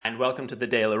welcome to the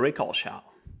Daily Recall Show.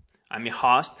 I'm your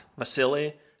host,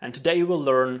 Vasily, and today you will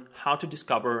learn how to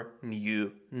discover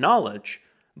new knowledge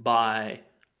by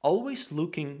always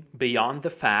looking beyond the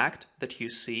fact that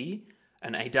you see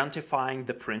and identifying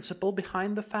the principle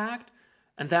behind the fact,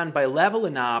 and then by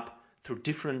leveling up through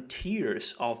different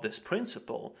tiers of this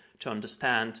principle to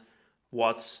understand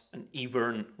what's an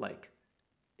even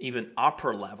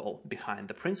upper level behind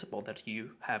the principle that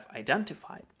you have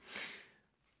identified.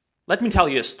 Let me tell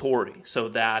you a story so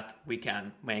that we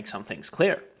can make some things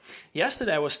clear.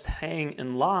 Yesterday I was standing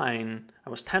in line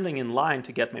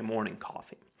to get my morning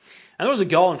coffee. And there was a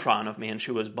girl in front of me and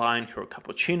she was buying her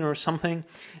cappuccino or something,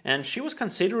 and she was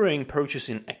considering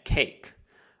purchasing a cake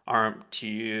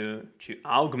to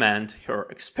augment her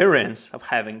experience of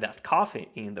having that coffee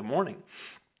in the morning.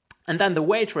 And then the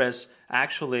waitress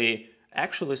actually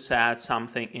said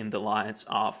something in the lines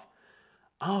of,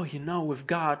 "Oh, we've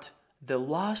got the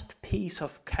last piece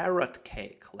of carrot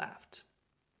cake left."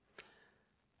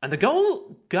 And the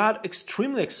girl got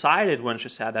extremely excited when she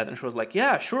said that, and she was like,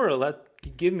 "Yeah, sure,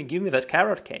 give me that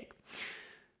carrot cake."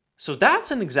 So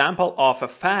that's an example of a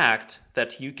fact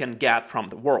that you can get from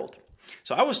the world.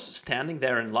 So I was standing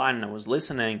there in line and I was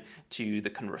listening to the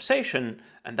conversation,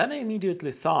 and then I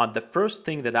immediately thought the first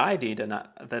thing that I did, and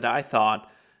that I thought,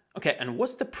 okay, and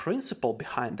what's the principle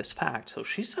behind this fact? So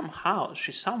she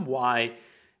somewhat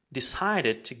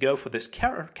decided to go for this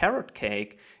carrot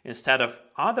cake instead of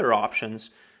other options.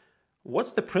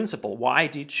 What's the principle? Why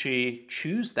did she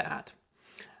choose that?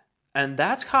 And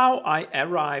that's how I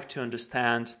arrived to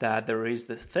understand that there is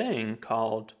the thing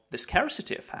called the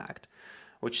scarcity effect,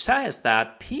 which says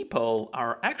that people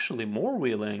are actually more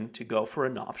willing to go for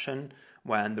an option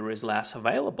when there is less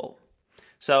available.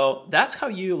 So that's how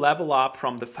you level up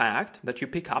from the fact that you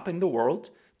pick up in the world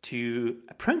to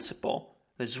a principle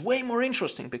that's way more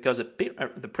interesting, because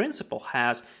the principle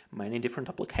has many different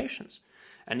applications.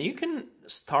 And you can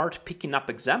start picking up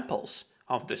examples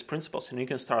of these principles, and you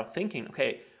can start thinking,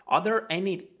 okay, are there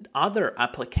any other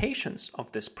applications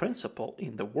of this principle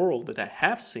in the world that I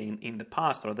have seen in the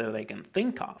past or that I can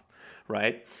think of,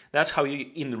 right? That's how you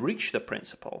enrich the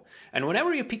principle. And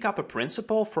whenever you pick up a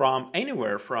principle from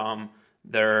anywhere, from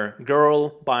the girl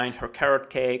buying her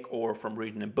carrot cake, or from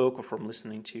reading a book, or from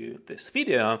listening to this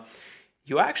video,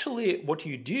 what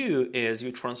you do is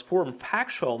you transform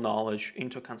factual knowledge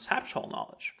into conceptual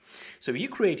knowledge. So you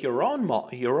create your own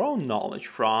knowledge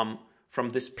from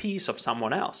this piece of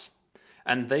someone else.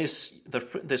 And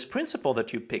this principle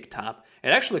that you picked up, it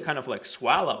actually kind of like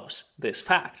swallows this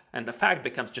fact, and the fact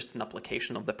becomes just an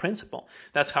application of the principle.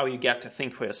 That's how you get to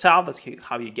think for yourself. That's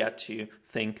how you get to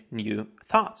think new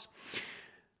thoughts.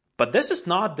 But this is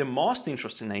not the most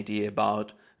interesting idea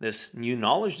about this new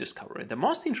knowledge discovery. The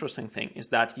most interesting thing is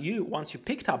that once you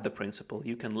picked up the principle,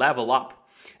 you can level up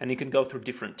and you can go through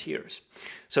different tiers.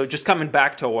 So just coming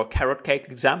back to our carrot cake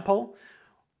example,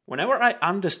 whenever I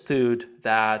understood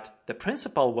that the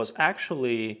principle was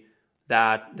actually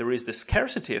that there is the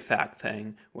scarcity effect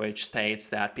thing, which states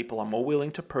that people are more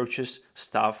willing to purchase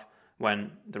stuff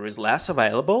when there is less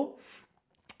available,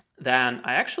 then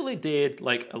I actually did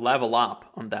a level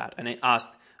up on that. And I asked,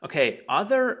 okay, are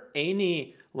there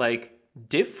any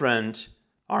different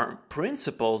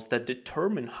principles that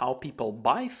determine how people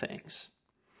buy things?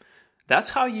 That's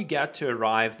how you get to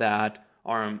arrive that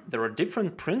there are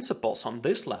different principles on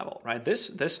this level, right?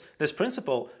 This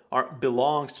principle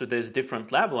belongs to this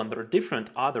different level, and there are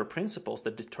different other principles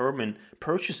that determine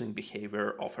purchasing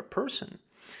behavior of a person.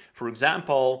 For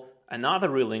example, another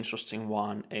really interesting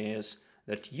one is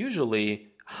that usually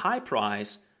high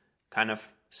price kind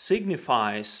of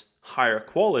signifies higher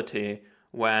quality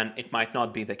when it might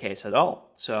not be the case at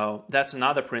all. So that's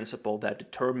another principle that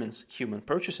determines human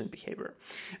purchasing behavior.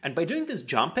 And by doing this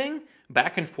jumping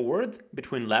back and forth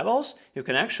between levels, you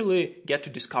can actually get to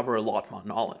discover a lot more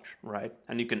knowledge, right?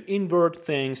 And you can invert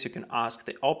things, you can ask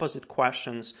the opposite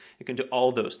questions, you can do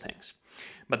all those things.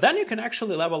 But then you can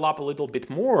actually level up a little bit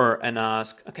more and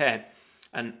ask, okay,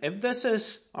 and if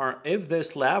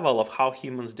this level of how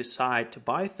humans decide to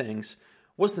buy things,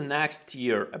 what's the next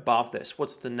tier above this?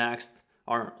 What's the next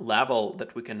level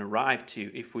that we can arrive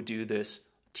to if we do this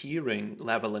tiering,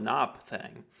 leveling up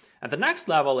thing? And the next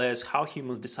level is how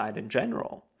humans decide in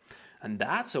general. And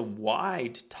that's a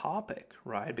wide topic,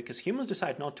 right? Because humans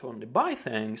decide not to only buy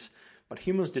things, but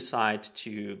humans decide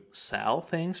to sell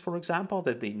things, for example,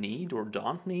 that they need or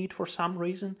don't need for some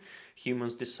reason.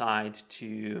 Humans decide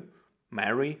to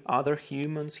marry other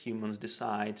humans. Humans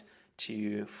decide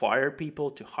to fire people,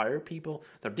 to hire people.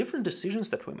 There are different decisions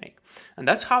that we make. And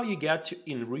that's how you get to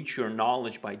enrich your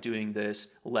knowledge, by doing this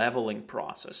leveling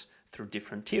process through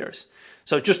different tiers.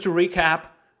 So just to recap,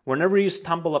 Whenever you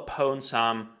stumble upon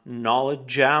some knowledge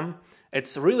gem,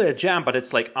 it's really a gem, but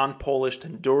it's like unpolished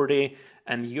and dirty.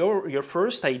 And your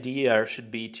first idea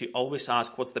should be to always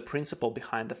ask what's the principle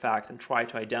behind the fact and try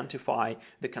to identify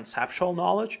the conceptual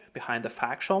knowledge behind the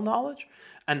factual knowledge.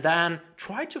 And then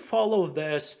try to follow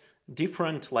this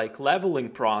different like leveling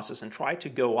process and try to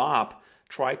go up,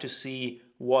 try to see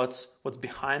what's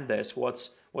behind this,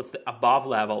 what's the above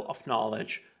level of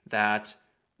knowledge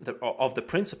of the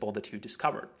principle that you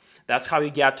discovered. That's how you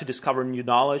get to discover new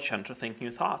knowledge and to think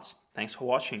new thoughts. Thanks for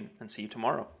watching, and see you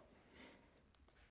tomorrow.